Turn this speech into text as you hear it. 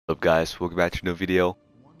What's up guys, welcome back to a new video,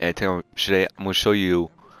 and today I'm going to show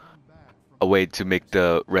you a way to make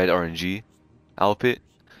the red RNG outfit.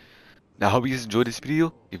 Now I hope you guys enjoyed this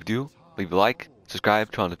video. If you do, leave a like,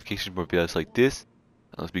 subscribe, turn on notifications for more videos like this,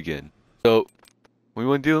 and let's begin. So what we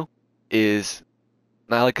want to do is,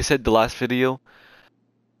 now like I said in the last video,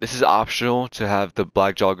 this is optional to have the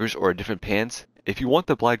black joggers or different pants. If you want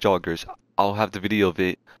the black joggers, I'll have the video of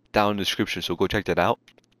it down in the description, so go check that out.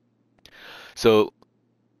 So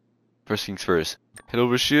first things first, head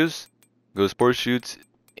over to shoes, go to sports shoes,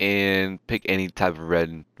 and pick any type of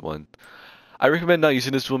red one. I recommend not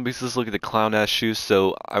using this one because this looks like the clown ass shoes,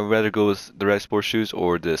 so I would rather go with the red sports shoes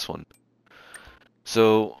or this one.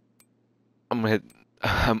 So I'm gonna hit,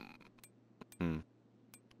 I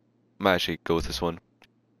might actually go with this one.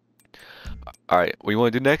 Alright, what you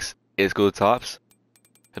want to do next is go to tops,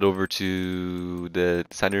 head over to the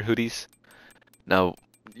designer hoodies. Now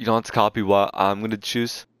you don't have to copy what I'm gonna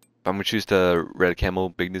choose. I'm gonna choose the red camo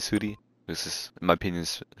bigness hoodie. This is, in my opinion,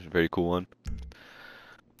 is a very cool one.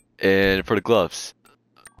 And for the gloves,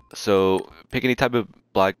 so pick any type of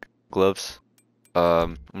black gloves.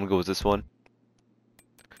 I'm gonna go with this one.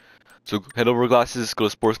 So head over to glasses, go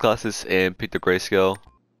to sports glasses, and pick the grayscale.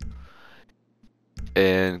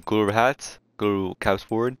 And go over hats, go to caps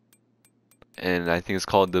forward, and I think it's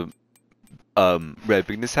called the red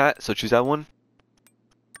bigness hat. So choose that one.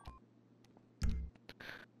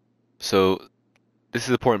 So this is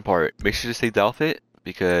the important part. Make sure to save the outfit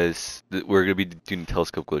because we're gonna be doing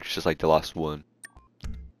telescope glitch just like the last one.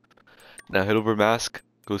 Now head over mask,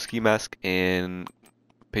 go ski mask, and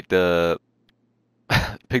pick the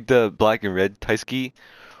pick the black and red tie ski,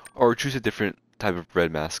 or choose a different type of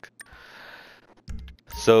red mask.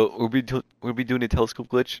 So we'll be doing a telescope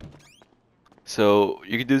glitch. So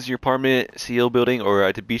you can do this in your apartment, CO building, or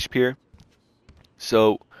at the beach pier.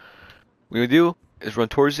 So what we're gonna do is run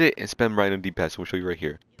towards it and spam right on the D-pad. So we'll show you right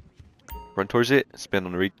here. Run towards it, spam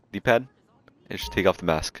on the D-pad, and just take off the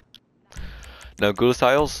mask. Now go to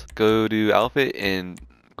styles, go to outfit, and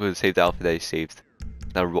go to save the outfit that you saved.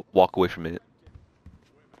 Now walk away from it.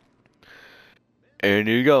 And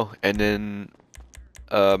there you go. And then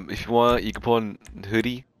if you want, you can put on the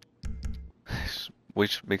hoodie,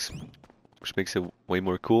 which makes it way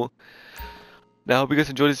more cool. Now I hope you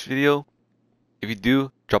guys enjoyed this video. If you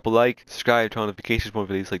do, drop a like, subscribe, turn on notifications for more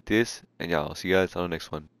videos like this, and yeah, I'll see you guys on the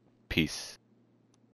next one. Peace.